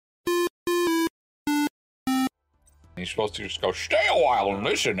You're supposed to just go, stay a while and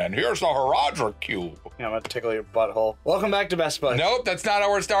listen, and here's the Haradra cube. Yeah, I'm gonna tickle your butthole. Welcome back to Best Spuds. Nope, that's not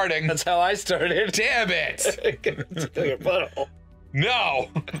how we're starting. That's how I started. Damn it! Tickle your butthole. No!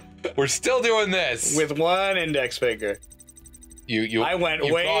 We're still doing this. With one index finger. I went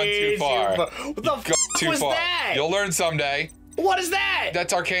you've way gone too far. What the f was that? You'll learn someday. What is that?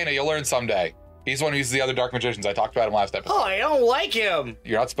 That's Arcana. You'll learn someday. He's the one who uses the other Dark Magicians. I talked about him last episode. Oh, I don't like him.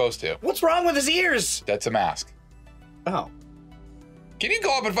 You're not supposed to. What's wrong with his ears? That's a mask. Oh. Can you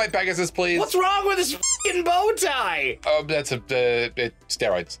go up and fight Pegasus, please? What's wrong with his f***ing bow tie? Oh, that's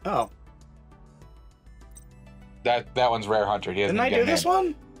steroids. Oh. That one's Rare Hunter. He Didn't I do this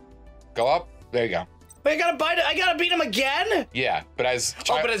one? Go up. There you go. Wait, I gotta beat him again? Yeah, but as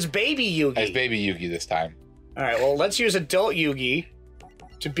baby Yugi. As baby Yugi this time. All right, well, let's use adult Yugi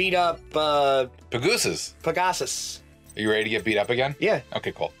to beat up Pegasus. Pegasus. Are you ready to get beat up again? Yeah.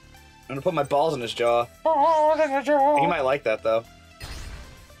 Okay, cool. I'm gonna put my balls in his jaw. Balls in your jaw. He might like that though.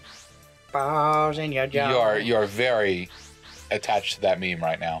 Balls in your jaw. You are very attached to that meme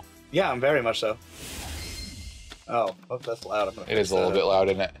right now. Yeah, I'm very much so. Oh, that's loud. It is a little bit loud,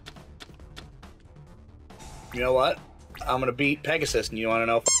 isn't it? You know what? I'm gonna beat Pegasus, and you wanna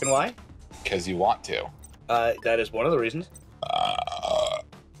know fucking why? Because you want to. That is one of the reasons.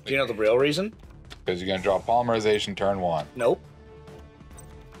 Do you know the real reason? Because you're gonna draw Polymerization turn 1. Nope.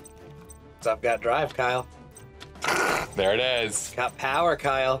 So I've got drive, Kyle. There it is. Got power,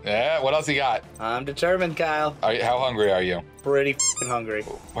 Kyle. Yeah, what else you got? I'm determined, Kyle. How hungry are you? Pretty fucking hungry.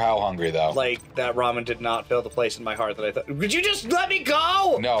 How hungry, though? Like, that ramen did not fill the place in my heart that I thought. Would you just let me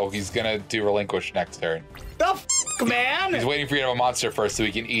go? No, he's gonna do Relinquish next turn. The f***, man? He's waiting for you to have a monster first so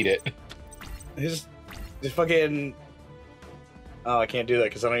he can eat it. He's fucking... Oh, I can't do that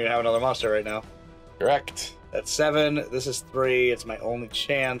because I don't even have another monster right now. Correct. That's 7. This is 3. It's my only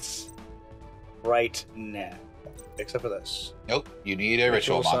chance right now. Except for this. Nope. You need a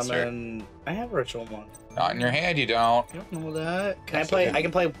ritual monster. Summon. I have a ritual one. Not in your hand, you don't. I don't know that. Can I play? I can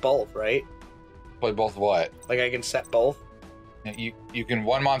play both, right? Play both what? Like I can set both. You can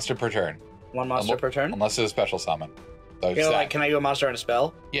one monster per turn. One monster per turn. Unless it's a special summon. So you know, like, can I do a monster and a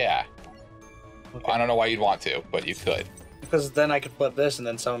spell? Yeah. Okay. I don't know why you'd want to, but you could. Because then I could flip this and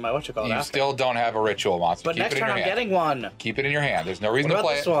then summon my whatchamacallit. You still don't have a ritual monster. But next turn I'm getting one. Keep it in your hand. There's no reason to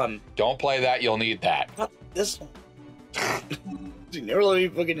play this it. One? Don't play that. You'll need that. What this one? You never let me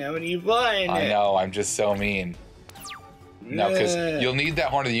fucking have any fun. I know. I'm just so mean. No, because you'll need that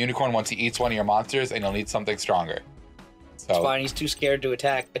Horn of the Unicorn once he eats one of your monsters, and you'll need something stronger. So it's fine. He's too scared to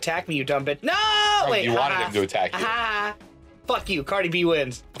attack. Attack me, you dumb bitch. No! Oh, wait. You wanted him to attack you. Fuck you. Cardi B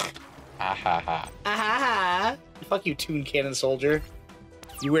wins. Ha. Fuck you, Toon Cannon Soldier.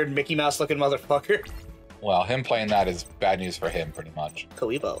 You weird Mickey Mouse looking motherfucker. Well, him playing that is bad news for him, pretty much.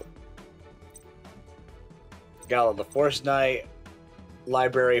 Kalibo. Gala the Force Knight.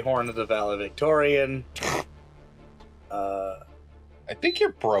 Library Horn of the Valedictorian. I think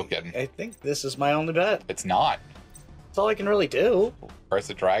you're broken. I think this is my only bet. It's not. That's all I can really do. Curse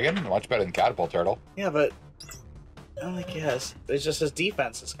the Dragon? Much better than Catapult Turtle. Yeah, but... I guess. It's just his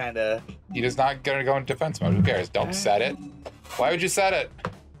defense is kind of... He is not going to go into defense mode. Who cares? Don't set it. Why would you set it?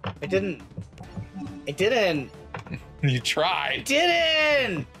 I didn't. You tried. I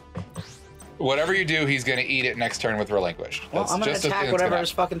didn't! Whatever you do, he's going to eat it next turn with Relinquished. Well, I'm going to attack whatever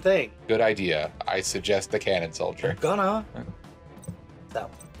his fucking thing. Good idea. I suggest the Cannon Soldier. Gonna. That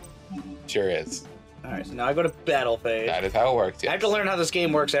one. Sure is. Alright, so now I go to battle phase. That is how it works, yes. I have to learn how this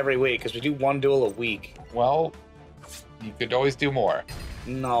game works every week, because we do one duel a week. Well, you could always do more.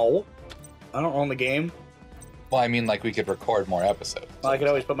 No. I don't own the game. Well, I mean, like, we could record more episodes. Well, I could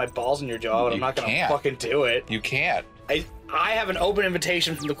always put my balls in your jaw, but I'm not going to fucking do it. You can't. I have an open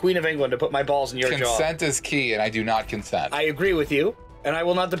invitation from the Queen of England to put my balls in your jaw. Consent is key, and I do not consent. I agree with you, and I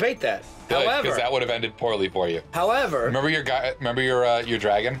will not debate that. Good, however, because that would have ended poorly for you. However, remember your guy? Remember your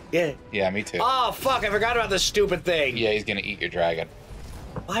dragon? Yeah. Yeah, me too. Oh fuck! I forgot about this stupid thing. Yeah, he's gonna eat your dragon.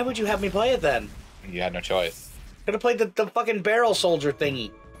 Why would you have me play it then? You had no choice. Could have played the fucking barrel soldier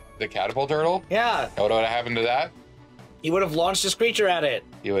thingy. The catapult turtle? Yeah. What would have happened to that? He would have launched his creature at it.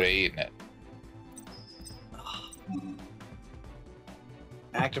 He would have eaten it.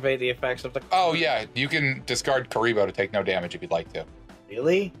 Activate the effects of the... Oh, yeah. You can discard Karibo to take no damage if you'd like to.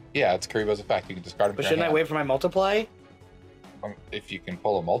 Really? Yeah, it's Karibo's effect. You can discard him. But shouldn't I wait for my multiply? If you can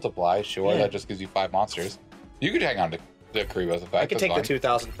pull a multiply, sure. Yeah. That just gives you 5 monsters. You could hang on to the Karibo's effect. I can take the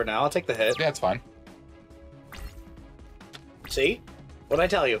 2,000 for now. I'll take the hit. Yeah, it's fine. See? What'd I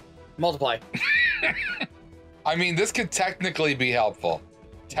tell you? Multiply. I mean, this could technically be helpful.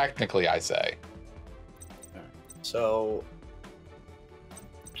 Technically, I say. So...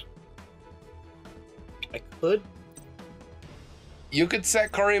 I could You could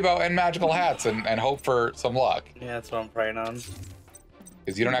set Karibo and magical hats and hope for some luck. Yeah, that's what I'm praying on.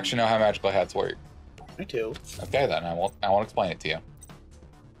 Because you don't actually know how magical hats work. Me too. Okay, then I won't explain it to you.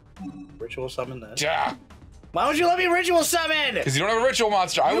 Ritual summon this. Yeah. Why would you let me ritual summon? Because you don't have a ritual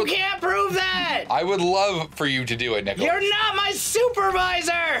monster. You can't prove that! I would love for you to do it, Nicholas. You're not my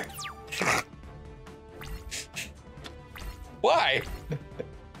supervisor! Why?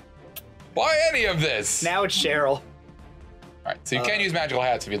 Why any of this? Now it's Cheryl. Alright, so you can use magical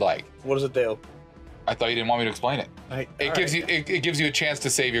hats if you'd like. What does it do? I thought you didn't want me to explain it. It gives you a chance to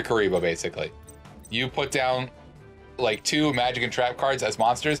save your Karibo, basically. You put down like 2 magic and trap cards as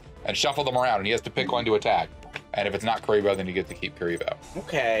monsters and shuffle them around, and he has to pick one to attack. And if it's not Karibo, then you get to keep Karibo.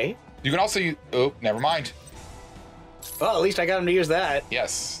 Okay. You can also use... Oh, never mind. Well, at least I got him to use that.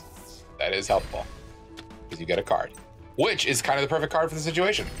 Yes, that is helpful. Because you get a card. Which is kind of the perfect card for the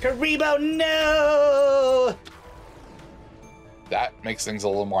situation. Karibo, no! That makes things a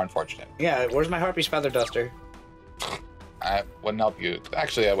little more unfortunate. Yeah, where's my Harpy's Feather Duster? I wouldn't help you.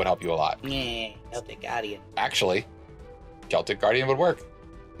 Actually, I would help you a lot. Yeah, Celtic Guardian. Actually, Celtic Guardian would work.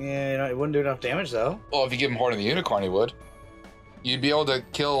 Yeah, you know, it wouldn't do enough damage, though. Well, if you give him Horn of the Unicorn, he would. You'd be able to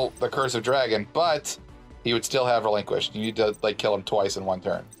kill the Curse of Dragon, but he would still have Relinquished. You need to, like, kill him twice in one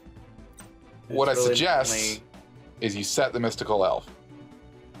turn. What I suggest is you set the Mystical Elf.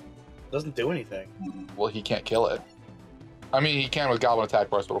 Doesn't do anything. Well, he can't kill it. I mean, he can with Goblin Attack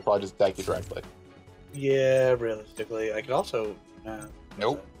Force, but it'll probably just attack you directly. Yeah, realistically. I could also...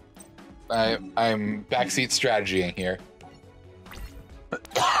 Nope. I'm backseat strategying here.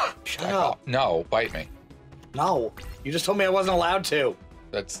 Shut up. No, bite me. No. You just told me I wasn't allowed to.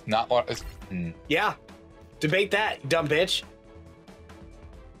 That's not what... Yeah. Debate that, you dumb bitch.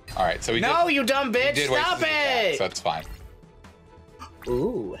 Alright, so No, you dumb bitch! Stop it! So that's fine.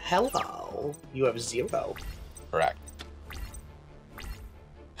 Ooh, hello. You have 0. Correct.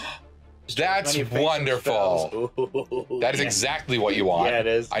 That's wonderful. Ooh, that is exactly what you want. Yeah, it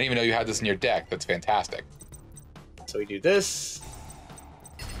is. I didn't even know you had this in your deck. That's fantastic. So we do this.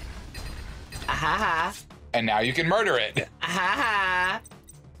 Ahaha. And now you can murder it. Ahaha.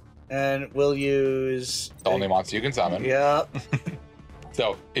 And we'll use... The only monster you can summon. Yep.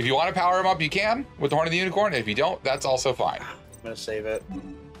 So, if you want to power him up, you can with the Horn of the Unicorn. If you don't, that's also fine. I'm gonna save it.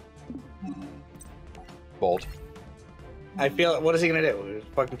 Bold. I feel... What is he gonna do?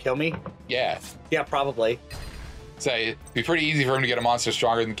 Fucking kill me? Yeah. Yeah, probably. So, it'd be pretty easy for him to get a monster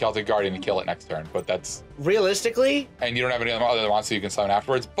stronger than Celtic Guardian and kill it next turn, but that's... Realistically? And you don't have any other monster you can summon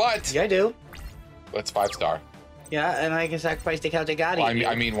afterwards, but... Yeah, I do. That's 5-star. Yeah, and I can sacrifice the Celtic Guardian. Well,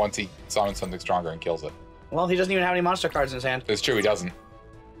 I mean once he summons something stronger and kills it. Well, he doesn't even have any monster cards in his hand. It's true, he doesn't.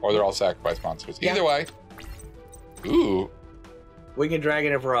 Or they're all sacrifice monsters. Yeah. Either way. Ooh. Winged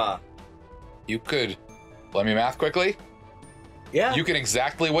Dragon of Ra. You could... Let me math quickly. Yeah. You can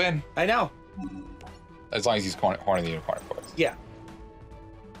exactly win. I know. As long as you use Horn of the Unicorn, of course. Yeah.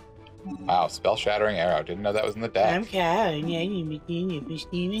 Wow, Spell Shattering Arrow. Didn't know that was in the deck.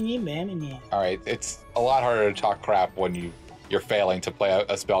 Alright, it's a lot harder to talk crap when you're failing to play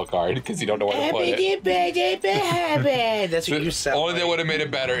a spell card because you don't know where to put it. That's what you sound Only like. that would have made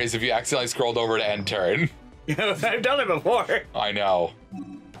it better is if you accidentally scrolled over to end turn. I've done it before. I know.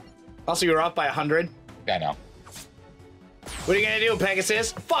 Also, you're off by 100. I know. What are you gonna do,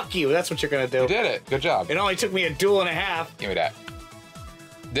 Pegasus? Fuck you. That's what you're gonna do. You did it. Good job. It only took me a duel and a half. Give me that.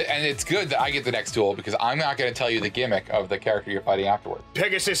 And it's good that I get the next duel because I'm not going to tell you the gimmick of the character you're fighting afterwards.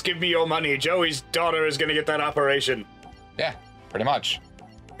 Pegasus, give me your money. Joey's daughter is gonna get that operation. Yeah, pretty much.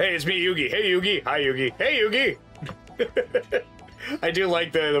 Hey, it's me, Yugi. Hey, Yugi. Hi, Yugi. Hey, Yugi. I do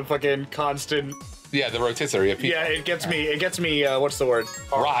like the fucking constant. Yeah, the rotisserie of people. Yeah, it gets me. It gets me. What's the word?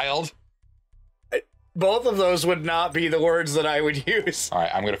 Riled. Both of those would not be the words that I would use. All right,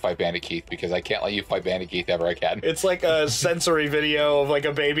 I'm going to fight Bandit Keith because I can't let you fight Bandit Keith ever again. It's like a sensory video of like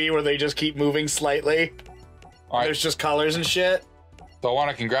a baby where they just keep moving slightly. All right. There's just colors and shit. So I want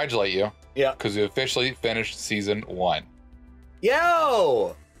to congratulate you. Yeah. Because you officially finished season 1.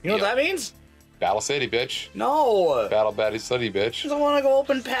 Yo! You know what that means? Battle City, bitch. No! Battle City, bitch. I don't want to go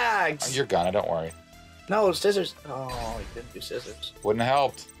open packs. You're gonna, don't worry. No, scissors. Oh, you didn't do scissors. Wouldn't have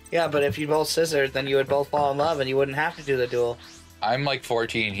helped. Yeah, but if you both scissored, then you would both fall in love and you wouldn't have to do the duel. I'm like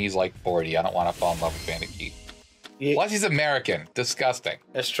 14, he's like 40. I don't want to fall in love with Bandit Keith. Yeah. Plus, he's American. Disgusting.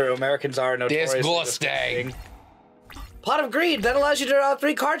 That's true. Americans are notoriously Disgusting. Pot of Greed. That allows you to draw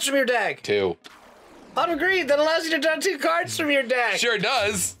 3 cards from your deck. 2. Pot of Greed. That allows you to draw 2 cards from your deck. Sure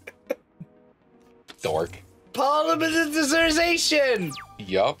does. Dork. Polymerization.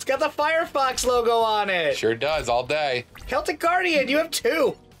 Yup. It's got the Firefox logo on it. Sure does, all day. Celtic Guardian. You have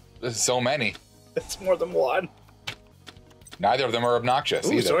 2. There's so many. That's more than 1. Neither of them are obnoxious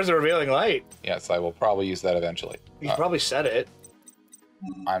Ooh, either. Swords of Revealing Light. Yes, I will probably use that eventually. You probably said it.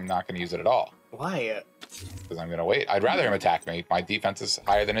 I'm not going to use it at all. Why? Because I'm going to wait. I'd rather him attack me. My defense is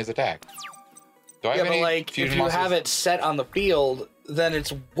higher than his attack. Do I have but any like, fusion if you monsters? have it set on the field, then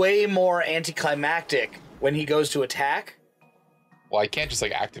it's way more anticlimactic when he goes to attack. Well, I can't just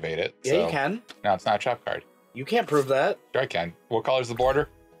like activate it. Yeah, so. you can. No, it's not a trap card. You can't prove that. Sure I can. What color is the border?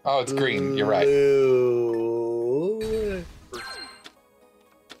 Oh, it's green. You're right. Blue.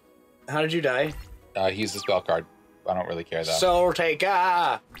 How did you die? He used the spell card. I don't really care though. Soul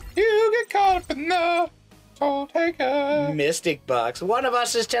Taker. You get caught up in the Soul Taker. Mystic Box. One of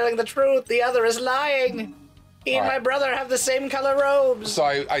us is telling the truth, the other is lying. He and my brother have the same color robes. So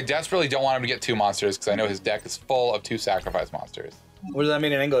I desperately don't want him to get 2 monsters because I know his deck is full of 2 sacrifice monsters. What does that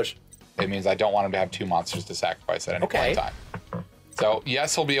mean in English? It means I don't want him to have 2 monsters to sacrifice at any point in time. So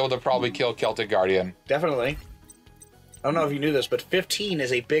yes, he'll be able to probably kill Celtic Guardian. Definitely. I don't know if you knew this, but 15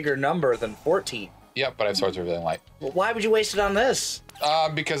 is a bigger number than 14. Yep, but I have Swords of Revealing Light. Well, why would you waste it on this?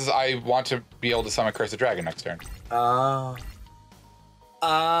 Because I want to be able to summon Curse of Dragon next turn. Or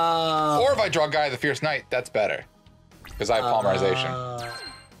if I draw Guy of the Fierce Knight, that's better. Because I have Polymerization.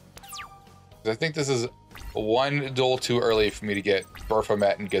 I think this is 1 duel too early for me to get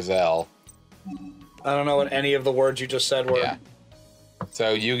Baphomet and Gazelle. I don't know what any of the words you just said were. Yeah.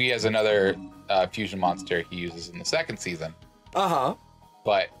 So Yugi has another fusion monster he uses in the 2nd season. Uh-huh.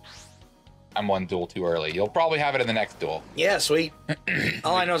 But I'm 1 duel too early. You'll probably have it in the next duel. Yeah, sweet.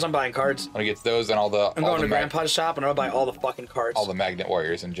 All I know is I'm buying cards. When he gets those and all the... I'm going to Grandpa's shop and I'll buy all the fucking cards. All the Magnet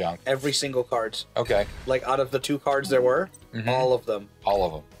Warriors and junk. Every single cards. Okay. Like, out of the 2 cards there were, all of them. All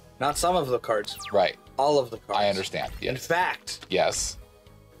of them. Not some of the cards. Right. All of the cards. I understand. Yes. In fact. Yes.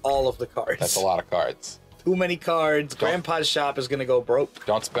 All of the cards. That's a lot of cards. Too many cards. Grandpa's shop is gonna go broke.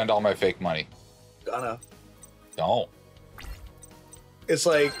 Don't spend all my fake money. Gonna. Don't. It's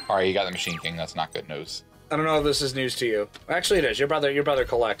like... Alright, you got the Machine King. That's not good news. I don't know if this is news to you. Actually, it is. Your brother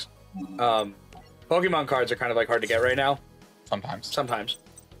collects. Pokemon cards are kind of like hard to get right now. Sometimes. Sometimes.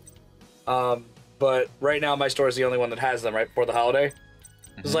 But right now my store is the only one that has them right before the holiday.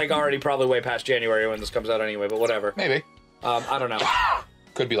 It's like already probably way past January when this comes out anyway, but whatever. Maybe. I don't know.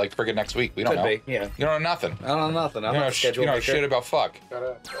 Could be like friggin' next week. We don't know. Could be, yeah. You don't know nothing. I don't know nothing. I'm not You know shit about fuck.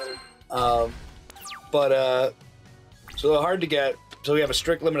 So they're hard to get. So we have a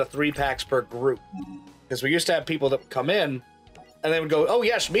strict limit of 3 packs per group. Because we used to have people that would come in, and they would go, "Oh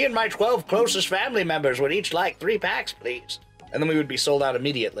yes, me and my 12 closest family members would each like 3 packs, please." And then we would be sold out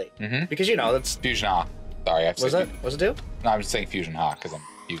immediately. Because, you know, that's... Fusion Ha. Sorry, I have to Was say it? Was it do? No, I'm just saying Fusion Ha because I'm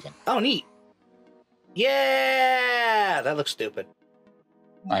fusing. Oh, neat. Yeah! That looks stupid.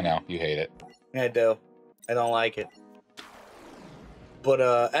 I know, you hate it. I do. I don't like it. But,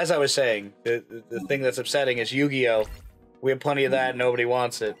 as I was saying, the thing that's upsetting is Yu-Gi-Oh! We have plenty of that, nobody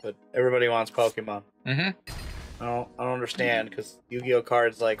wants it, but everybody wants Pokemon. I don't understand, because Yu-Gi-Oh!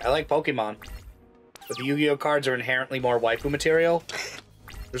 Cards, like, I like Pokemon, but the Yu-Gi-Oh! Cards are inherently more waifu material.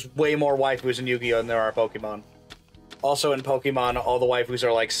 There's way more waifus in Yu-Gi-Oh! Than there are Pokemon. Also in Pokemon, all the waifus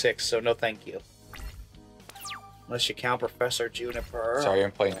are like 6, so no thank you. Unless you count Professor Juniper. Sorry,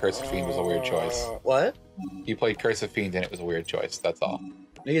 I'm playing Curse of Fiend was a weird choice. What? You played Curse of Fiend and it was a weird choice, that's all.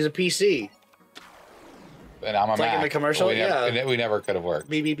 He's a PC. And I'm a Mac. Like in the commercial? We never could have worked.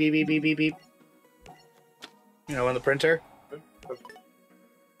 Beep, beep, beep, beep, beep, beep, beep. You know, on the printer?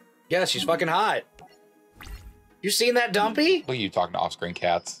 Yeah, she's fucking hot. You seen that dumpy? Look at you talking to off-screen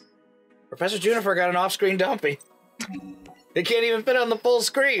cats. Professor Juniper got an off-screen dumpy. It can't even fit on the full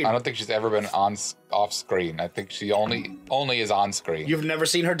screen. I don't think she's ever been off-screen. I think she only is on-screen. You've never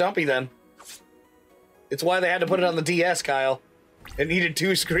seen her dumpy, then. It's why they had to put it on the DS, Kyle. It needed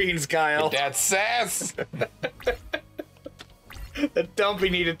 2 screens, Kyle. That's sass! The dumpy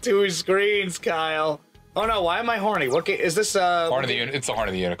needed 2 screens, Kyle. Oh no, why am I horny? What is this, It's the Horn of the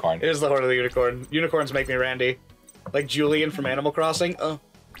Unicorn. It is the Horn of the Unicorn. Unicorns make me randy. Like Julian from Animal Crossing,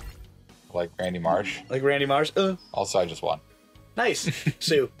 Like Randy Marsh. Like Randy Marsh, Also, I just won. Nice.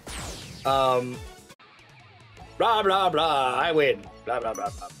 Sue. Blah, blah, blah. I win. Blah, blah, blah,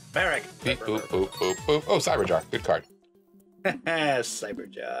 blah. Merrick. Beep, boop, boop, boop, boop. Oh, Cyberjar. Good card.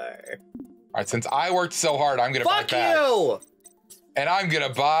 Cyberjar. All right, since I worked so hard, I'm going to buy packs. Fuck you! And I'm going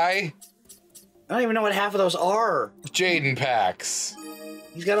to buy... I don't even know what half of those are. Jaden packs.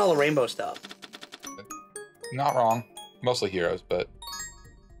 He's got all the rainbow stuff. Not wrong. Mostly heroes, but...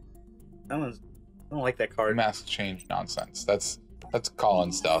 I don't like that card. Mask change nonsense. That's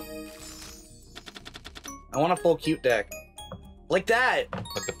Colin stuff. I want a full cute deck. Like that!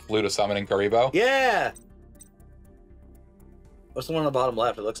 Like the Flute of Summoning Karibo? Yeah! What's the one on the bottom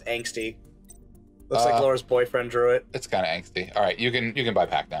left? It looks angsty. Looks like Laura's boyfriend drew it. It's kind of angsty. All right, you can buy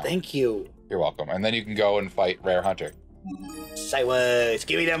pack now. Thank you. You're welcome. And then you can go and fight Rare Hunter. Sideways.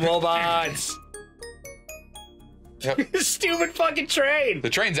 Give me them robots. Yep. Stupid fucking train. The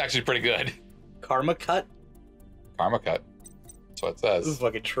train's actually pretty good. Karma cut? Karma cut. That's what it says. This is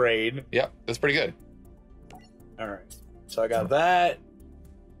fucking train. Yep, that's pretty good. Alright. So I got that.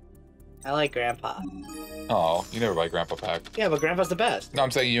 I like Grandpa. Oh, you never buy Grandpa pack. Yeah, but Grandpa's the best. No,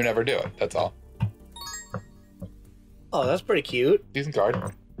 I'm saying you never do it. That's all. Oh, that's pretty cute. Decent card.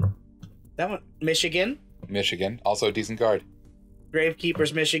 That one. Michigan. Michigan. Also a decent card.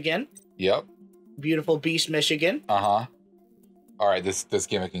 Gravekeepers, Michigan. Yep. Beautiful Beast, Michigan. Uh-huh. All right, this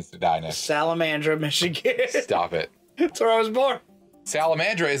gimmick needs to die, Nick. Salamandra, Michigan. Stop it. That's where I was born.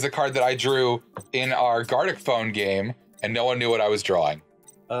 Salamandra is the card that I drew in our Gartic Phone game, and no one knew what I was drawing.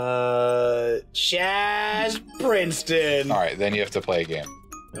 Chaz Princeton. All right, then you have to play a game.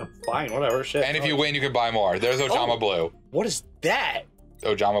 Oh, fine, whatever, shit. And if you win, you can buy more. There's Ojama Blue. What is that?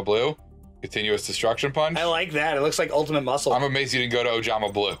 Ojama Blue? Continuous Destruction Punch? I like that. It looks like Ultimate Muscle. I'm amazed you didn't go to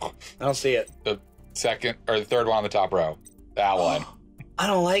Ojama Blue. I don't see it. The second, or the third one on the top row. That one. I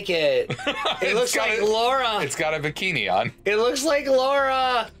don't like it. It looks like Laura. It's got a bikini on. It looks like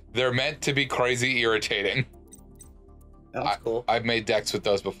Laura. They're meant to be crazy irritating. That's cool. I've made decks with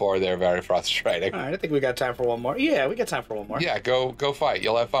those before. They're very frustrating. All right, I think we got time for one more. Yeah, we got time for one more. Yeah, go fight.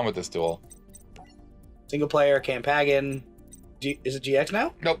 You'll have fun with this duel. Single player, Campagan. Is it GX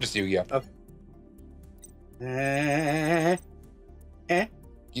now? Nope, just Yu-Gi-Oh. Okay.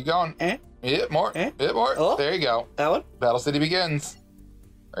 Keep going. Hit more. Hit more. Oh. There you go. That one? Battle City begins.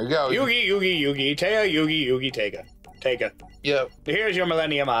 There you go. Yugi, Taya, Yugi, Tega. Yep. Here's your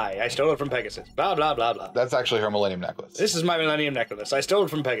Millennium Eye. I stole it from Pegasus. Blah, blah, blah, blah. That's actually her Millennium Necklace. This is my Millennium Necklace. I stole it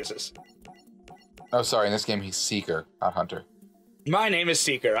from Pegasus. Oh, sorry. In this game, he's Seeker, not Hunter. My name is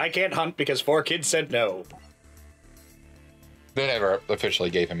Seeker. I can't hunt because 4 kids said no. They never officially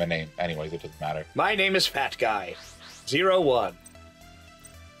gave him a name. Anyways, it doesn't matter. My name is Fat Guy. 01.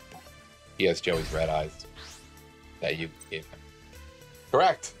 He has Joey's red eyes that you gave him.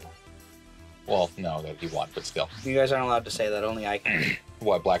 Correct. Well, no, that he won, but still. You guys aren't allowed to say that. Only I can.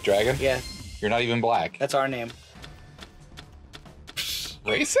 What, Black Dragon? Yeah. You're not even black. That's our name.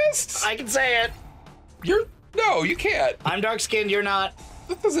 Racist? I can say it. No, you can't. I'm dark-skinned. You're not.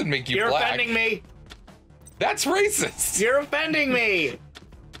 That doesn't make you black. You're offending me. That's racist. You're offending me.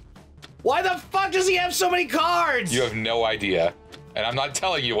 Why the fuck does he have so many cards? You have no idea. And I'm not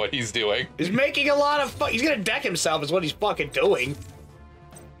telling you what he's doing. He's making a lot of he's gonna deck himself is what he's fucking doing.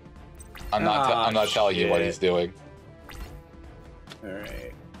 I'm not telling you what he's doing.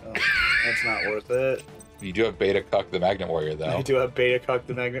 Alright. Well, that's not worth it. You do have Beta Cuck the Magnet Warrior, though. I do have Beta Cuck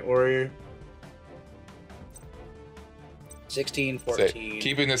the Magnet Warrior. 16, 14. So,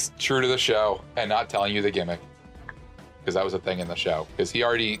 keeping this true to the show and not telling you the gimmick. Because that was a thing in the show. Because he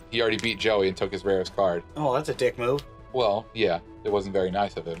already beat Joey and took his rarest card. Oh, that's a dick move. Well, yeah. It wasn't very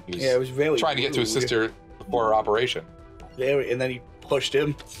nice of him. He was, yeah, it was very trying to get to his sister before her operation. Yeah, and then he pushed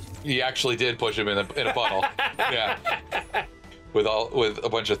him. He actually did push him in a funnel. Yeah. With a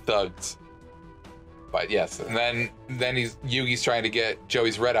bunch of thugs. But yes, and then Yugi's trying to get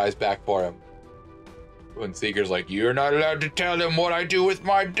Joey's red eyes back for him. When Seeker's like, you're not allowed to tell him what I do with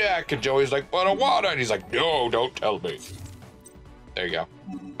my deck. And Joey's like, but I wanna. And he's like, no, don't tell me. There you go.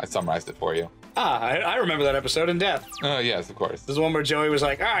 I summarized it for you. Ah, I remember that episode in depth. Oh, yes, of course. This is one where Joey was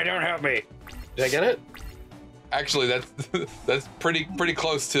like, don't help me. Did I get it? Actually, that's pretty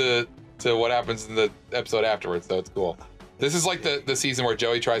close to what happens in the episode afterwards, so it's cool. This is like the season where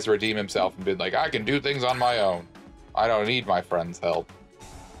Joey tries to redeem himself and be like, I can do things on my own. I don't need my friend's help.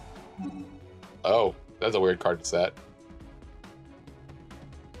 Oh, that's a weird card to set.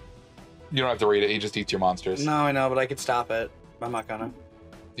 You don't have to read it, he just eats your monsters. No, I know, but I could stop it. I'm not gonna.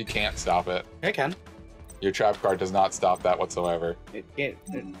 You can't stop it. I can. Your trap card does not stop that whatsoever. It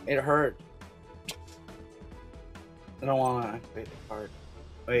hurt. I don't want to activate the card.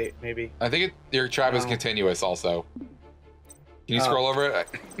 Wait, maybe. I think your trap is continuous also. Can you scroll over it?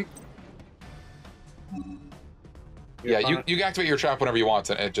 Yeah, you can activate your trap whenever you want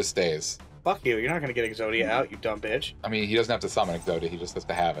and it just stays. Fuck you, you're not gonna get EXODIA out, you dumb bitch. I mean, he doesn't have to summon EXODIA, he just has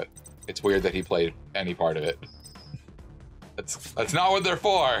to have it. It's weird that he played any part of it. That's not what they're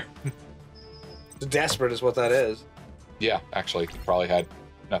for! Desperate is what that is. Yeah, actually, he probably had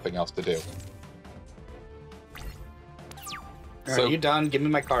nothing else to do. Alright, so, you done? Give me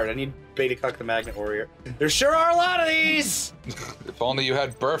my card. I need Beta Cuck the Magnet Warrior. There sure are a lot of these! If only you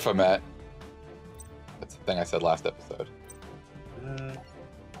had Baphomet. That's the thing I said last episode.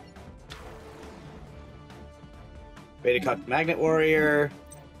 Beta Cuck the Magnet Warrior.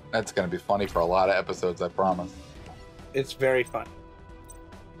 That's gonna be funny for a lot of episodes, I promise. It's very fun.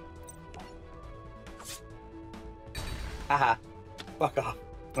 Haha. Fuck off.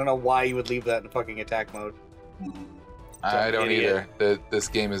 I don't know why you would leave that in fucking attack mode. I don't either. This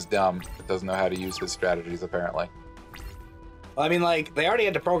game is dumb. It doesn't know how to use his strategies, apparently. Well, I mean, like, they already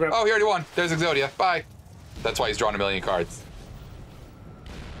had to program... Oh, he already won. There's Exodia. Bye. That's why he's drawn 1,000,000 cards.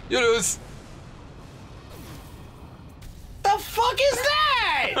 You lose. The fuck is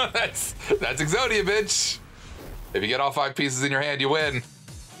that? that's Exodia, bitch. If you get all 5 pieces in your hand, you win.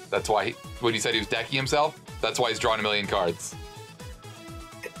 That's why when he said he was decking himself, that's why he's drawn 1,000,000 cards.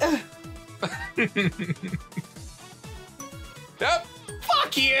 Yep.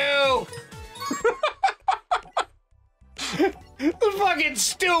 Fuck you! Fucking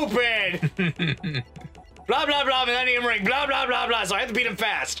stupid! Blah, blah, blah, Millennium Ring, blah, blah, blah, blah, so I have to beat him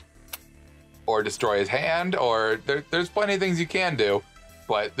fast. Or destroy his hand, or there's plenty of things you can do,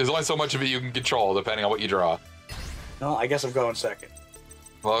 but there's only so much of it you can control depending on what you draw. No, I guess I'm going second.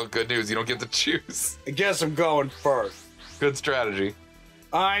 Well, good news, you don't get to choose. I guess I'm going first. Good strategy.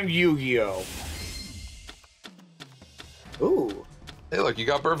 I'm Yu-Gi-Oh! Ooh. Hey, look, you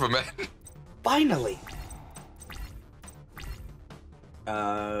got Burfaman. Finally!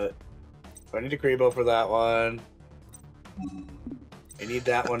 I need a Kribo for that one. I need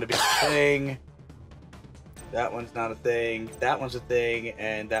that one to be a thing. That one's not a thing. That one's a thing,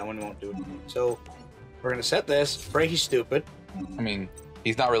 and that one won't do it. So, we're gonna set this. Pray he's stupid. I mean,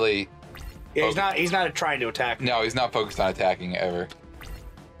 he's not really... Yeah, he's not trying to attack me. No, he's not focused on attacking ever.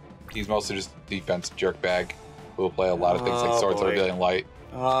 He's mostly just a defense jerkbag who will play a lot of things like Swords of Rebellion Light.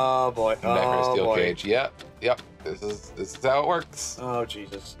 Oh boy. Nightmare Steel boy. Cage. Yep. This is how it works. Oh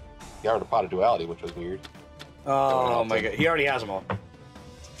Jesus. He got rid of Pot of Duality, which was weird. Oh my god. He already has them all.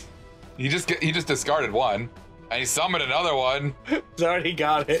 He just discarded one, and he summoned another one. He's already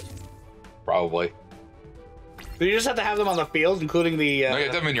got it. Probably. So you just have to have them on the field, including the... No, you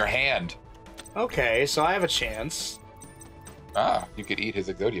have them in your hand. Okay, so I have a chance. Ah, you could eat his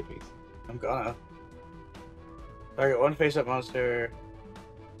Exodia piece. I'm gonna. Target one face-up monster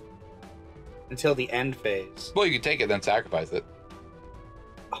until the end phase. Well, you could take it, then sacrifice it.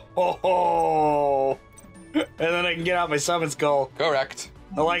 Oh! And then I can get out my summon skull. Correct.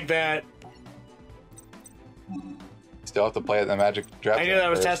 I like that. Still have to play it in the Magic Draft. I knew that I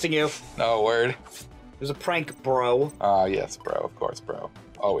was testing you. No, word. It was a prank, bro. Ah, yes, bro. Of course, bro.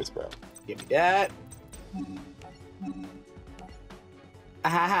 Always, bro. Give me that.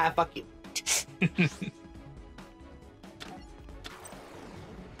 Ahaha, fuck you.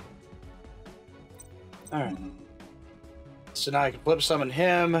 Alright. So now I can flip summon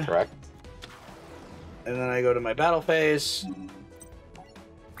him. Correct. And then I go to my battle phase.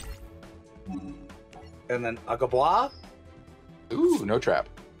 And then Agabois. Ooh, no trap.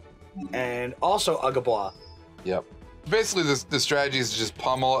 And also Agabois. Yep. Basically, the strategy is just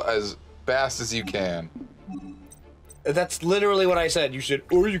pummel as fast as you can. That's literally what I said. You said,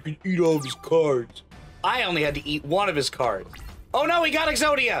 or you can eat all of his cards. I only had to eat one of his cards. Oh no, he got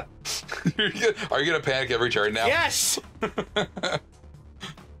Exodia! Are you gonna panic every turn now? Yes!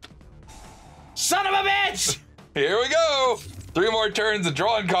 Son of a bitch! Here we go! 3 more turns of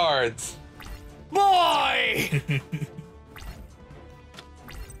drawing cards. Boy!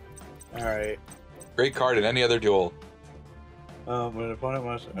 Alright. Great card in any other duel. When an opponent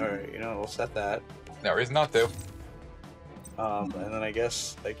wants... Alright, you know, we'll set that. No reason not to. And then I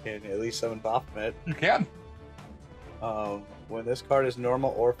guess I can at least summon Baphomet. You can. When this card is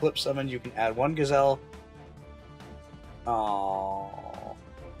normal or flip summoned, you can add 1 Gazelle. Oh.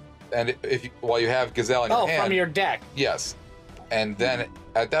 And while you have Gazelle in your hand... Oh, from your deck. Yes. And then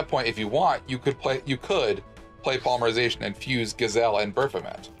at that point, if you want, you could play Polymerization and fuse Gazelle and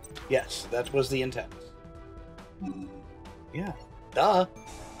Baphomet. Yes, that was the intent. Yeah. Duh.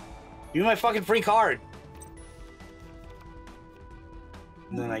 Give me my fucking free card.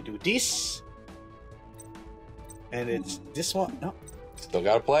 And then I do this. And it's this one. No. Still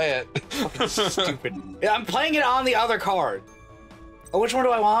gotta play it. Fucking stupid. Yeah, I'm playing it on the other card. Oh, which one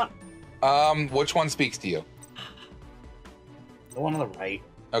do I want? Which one speaks to you? The one on the right.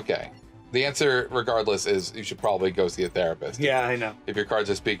 Okay. The answer, regardless, is you should probably go see a therapist. Yeah, I know. If your cards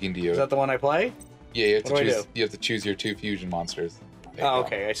are speaking to you. Is that the one I play? Yeah, you have What to do I choose. do? You have to choose your 2 fusion monsters. There you Oh, go.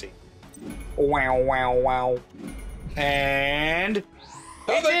 okay, I see. Wow, wow, wow. And...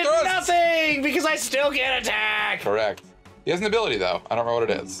 Oh, it did thrust! nothing! Because I still can't attack! Correct. He has an ability, though. I don't remember what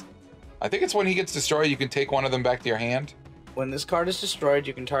it is. I think it's when he gets destroyed, you can take one of them back to your hand. When this card is destroyed,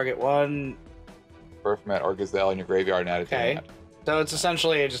 you can target 1... Baphomet or Gazelle in your graveyard and add it to your Okay. hand. So it's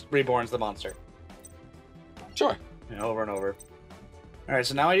essentially, it just reborns the monster. Sure. Over and over. All right,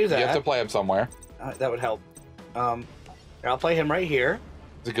 so now I do that. You have to play him somewhere. That would help. I'll play him right here.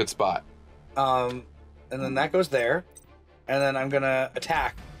 It's a good spot. And then that goes there. And then I'm gonna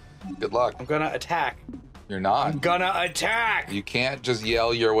attack. Good luck. I'm gonna attack. You're not. I'm gonna attack! You can't just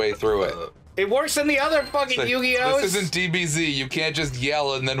yell your way through it. It works in the other fucking Yu-Gi-Ohs! This isn't DBZ. You can't just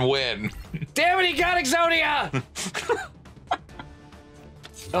yell and then win. Damn it, he got EXODIA!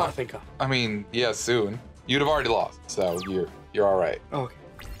 Oh, thank God. I mean, yeah, soon. You'd have already lost, so you're all right. Okay.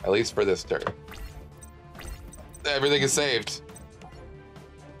 At least for this turn. Everything is saved.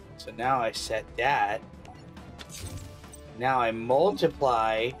 So now I set that. Now I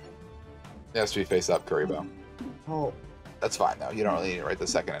multiply. It has to be face up, Karibo. Oh. That's fine, though. You don't really need it right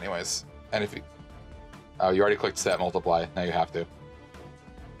this second anyways. And if you... Oh, you already clicked set multiply. Now you have to.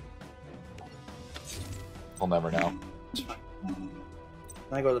 We'll never know. It's fine.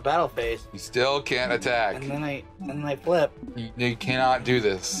 Then I go to the battle phase. You still can't attack. And then I flip. You cannot do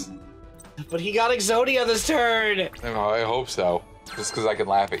this. But he got EXODIA this turn! Oh, I hope so. Just because I can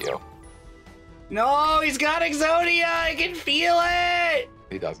laugh at you. No, he's got EXODIA! I can feel it!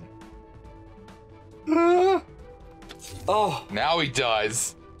 He doesn't. Oh. Now he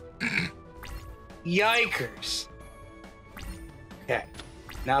does. Yikers. Okay.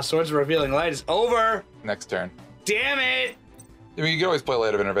 Now Swords of Revealing Light is over! Next turn. Damn it! I mean, you can always play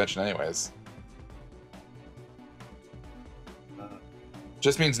Light of Intervention anyways.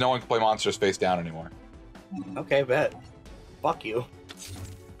 Just means no one can play monsters face down anymore. Okay, bet. Fuck you.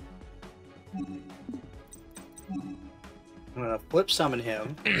 I'm gonna flip summon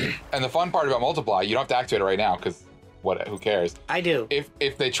him. And the fun part about multiply, you don't have to activate it right now because what? Who cares? I do.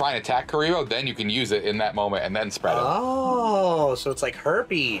 If they try and attack Karibo, then you can use it in that moment and then spread it. Oh, so it's like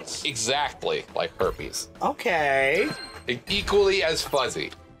herpes. Exactly like herpes. Okay. Equally as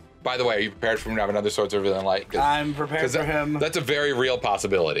fuzzy. By the way, are you prepared for him to have another Swords of Revealing Light? I'm prepared for him. That's a very real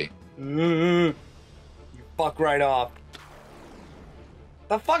possibility. You fuck right off.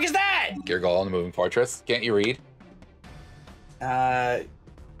 The fuck is that? Gear Goal on the Moving Fortress. Can't you read? No,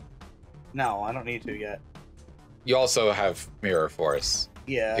 I don't need to yet. You also have Mirror Force.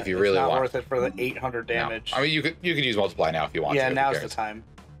 Yeah, if you really not want. Worth it for the 800 damage. No. I mean, you could use multiply now if you want. Yeah, to. now's the time.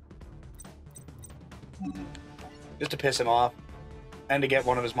 Just to piss him off, and to get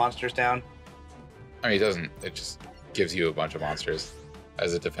one of his monsters down. I mean, it doesn't. It just gives you a bunch of monsters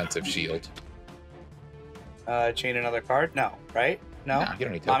as a defensive shield. Chain another card? No, right? No. No, you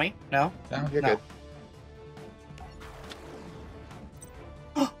don't need to. Mommy? No. No, you're good.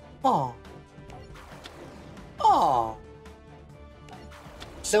 Oh. Oh.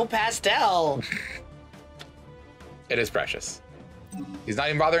 So pastel. It is precious. He's not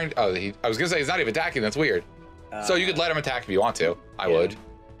even bothering. Oh, I was gonna say he's not even attacking. That's weird. So you could let him attack if you want to. I would.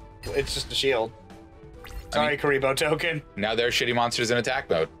 It's just a shield. Sorry, Karibo token. Now there are shitty monsters in attack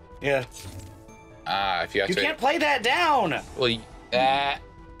mode. Yeah. If you activate. You can't play that down. Well, you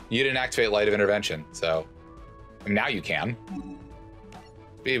didn't activate Light of Intervention, so I mean, now you can.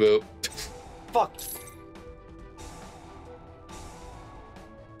 Beep boop. Fuck.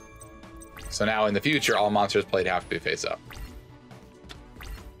 So now in the future, all monsters played have to be face up.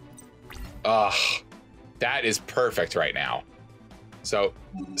 Ugh. That is perfect right now. So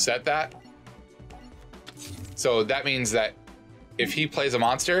set that. So that means that if he plays a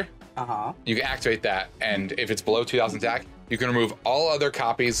monster, you can activate that, and if it's below 2,000 attack, you can remove all other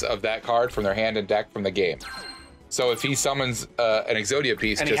copies of that card from their hand and deck from the game. So if he summons an EXODIA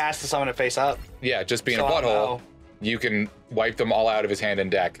piece, and he has to summon it face up. Yeah, just being a butthole, you can wipe them all out of his hand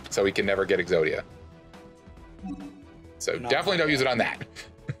and deck, so he can never get EXODIA. So definitely don't use it on that.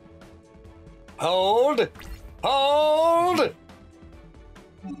 Hold! Hold!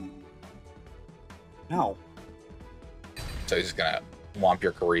 No. So he's just gonna womp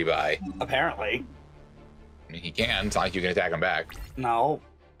your Karibai. Apparently. I mean, he can. It's not like you can attack him back. No.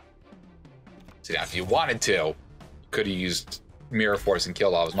 See, now if you wanted to, could have used Mirror Force and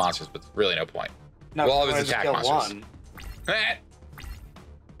killed all his monsters, but really no point. No, well, all of his attack monsters. One. But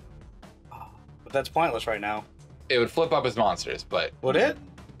that's pointless right now. It would flip up his monsters, but... Would it?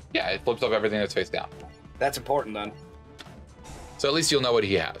 Yeah, it flips up everything that's face down. That's important then. So at least you'll know what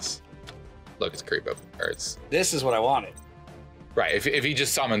he has. Look, it's Karibo. This is what I wanted. Right, if he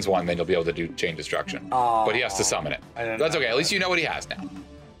just summons one, then you'll be able to do Chain Destruction. But he has to summon it. That's okay, at least you know what he has now.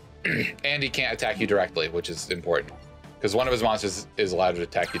 And he can't attack you directly, which is important. Because one of his monsters is allowed to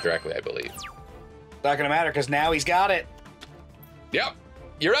attack you directly, I believe. Not gonna matter, because now he's got it. Yep,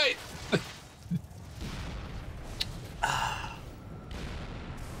 you're right.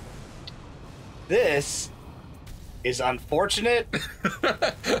 This is unfortunate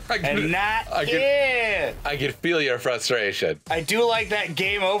and not it. I can feel your frustration. I do like that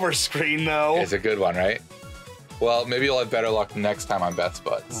game over screen, though. It's a good one, right? Well, maybe you'll have better luck next time on Best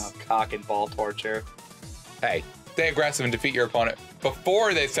Spuds. Oh, cock and ball torture. Hey, stay aggressive and defeat your opponent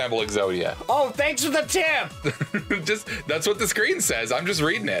before they assemble EXODIA. Oh, thanks for the tip! That's what the screen says. I'm just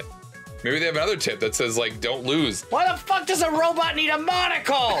reading it. Maybe they have another tip that says, like, don't lose. Why the fuck does a robot need a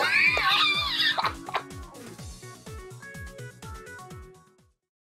monocle?